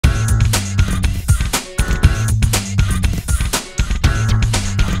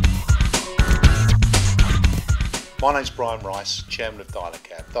My name's Brian Rice, Chairman of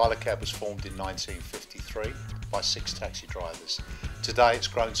Dialer-Cab. Dialer-Cab was formed in 1953 by 6 taxi drivers. Today it's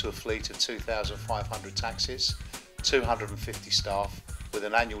grown to a fleet of 2,500 taxis, 250 staff with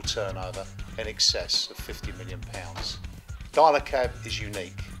an annual turnover in excess of £50 million. Dialer-Cab is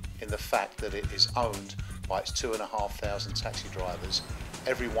unique in the fact that it is owned by its 2,500 taxi drivers,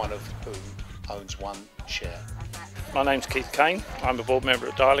 every one of whom owns one share. My name's Keith Cain, I'm a board member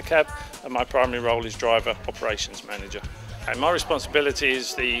at Dialer-Cab and my primary role is driver operations manager. And my responsibility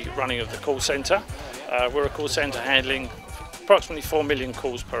is the running of the call centre. We're a call centre handling approximately 4 million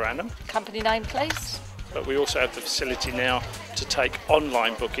calls per annum. Company name, please? But we also have the facility now to take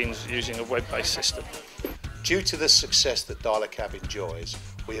online bookings using a web-based system. Due to the success that Dialer-Cab enjoys,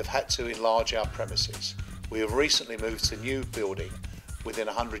 we have had to enlarge our premises. We have recently moved to a new building within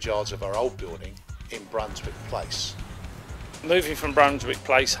 100 yards of our old building in Brunswick Place. Moving from Brunswick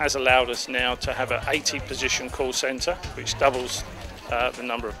Place has allowed us now to have an 80-position call centre, which doubles the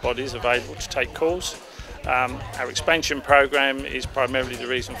number of bodies available to take calls. Our expansion programme is primarily the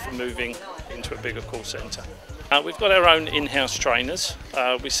reason for moving into a bigger call centre. We've got our own in-house trainers.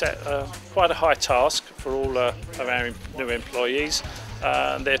 We set quite a high task for all of our new employees.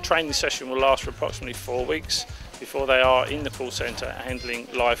 Their training session will last for approximately 4 weeks before they are in the call centre handling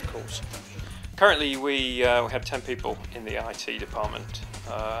live calls. Currently we have 10 people in the IT department.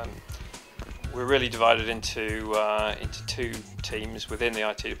 We're really divided into 2 teams within the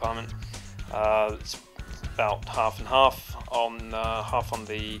IT department. It's about half and half on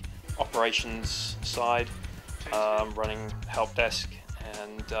the operations side, running help desk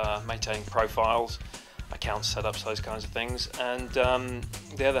and maintaining profiles, account setups, those kinds of things, and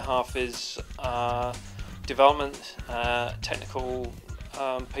the other half is development, technical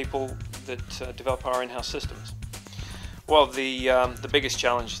people that develop our in-house systems. Well, the biggest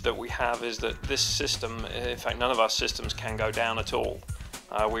challenge that we have is that this system, in fact none of our systems can go down at all.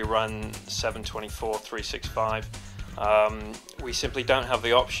 We run 7/24, 365. We simply don't have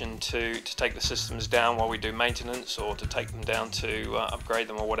the option to take the systems down while we do maintenance or to take them down to upgrade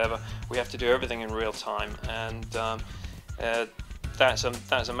them or whatever. We have to do everything in real time, and that's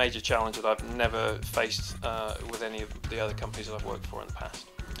a major challenge that I've never faced with any of the other companies that I've worked for in the past.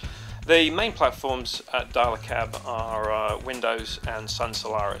 The main platforms at Dialer-Cab are Windows and Sun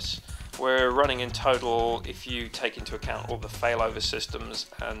Solaris. We're running in total, if you take into account all the failover systems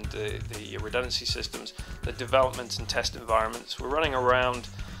and the redundancy systems, the development and test environments, we're running around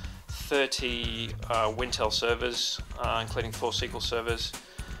 30 Wintel servers, including 4 SQL servers,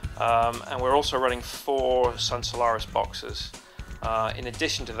 and we're also running 4 Sun Solaris boxes. In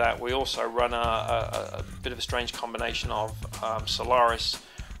addition to that, we also run a bit of a strange combination of Solaris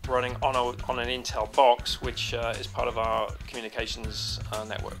running on an Intel box, which is part of our communications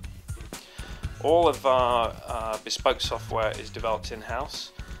network. All of our bespoke software is developed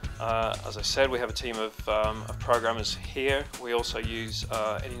in-house. As I said, we have a team of programmers here. We also use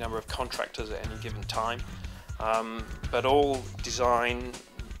any number of contractors at any given time. But all design,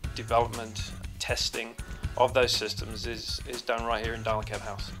 development, testing of those systems is done right here in Dialer-Cab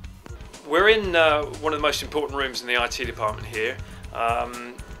House. We're in one of the most important rooms in the IT department here.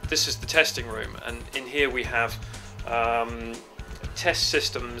 This is the testing room, and in here we have test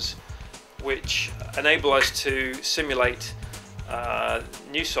systems which enable us to simulate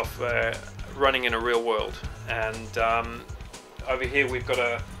new software running in a real world. And over here we've got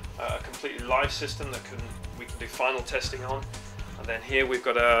a completely live system that we can do final testing on, and then here we've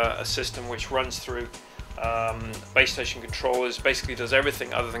got a system which runs through base station controllers, basically does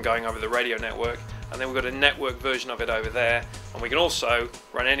everything other than going over the radio network, and then we've got a network version of it over there, and we can also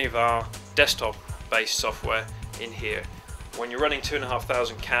run any of our desktop based software in here. When you're running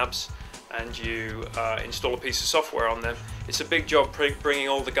 2,500 cabs and you install a piece of software on them, it's a big job bringing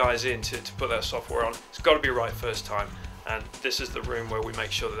all the guys in to put that software on. It's got to be right first time, and this is the room where we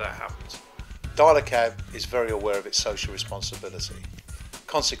make sure that happens. Dialer-Cab is very aware of its social responsibility.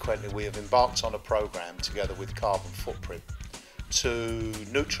 Consequently, we have embarked on a programme together with Carbon Footprint to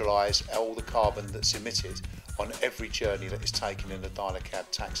neutralise all the carbon that's emitted on every journey that is taken in a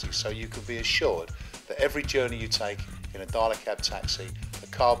Dialer-Cab taxi. So you can be assured that every journey you take in a Dialer-Cab taxi, the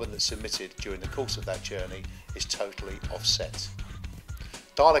carbon that's emitted during the course of that journey is totally offset.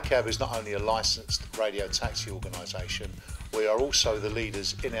 Dialer-Cab is not only a licensed radio taxi organisation, we are also the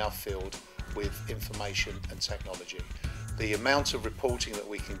leaders in our field with information and technology. The amount of reporting that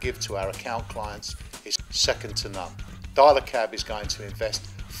we can give to our account clients is second to none. Dialer-Cab is going to invest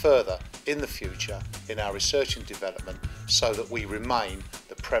further in the future in our research and development so that we remain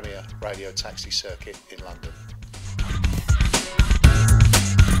the premier radio taxi circuit in London.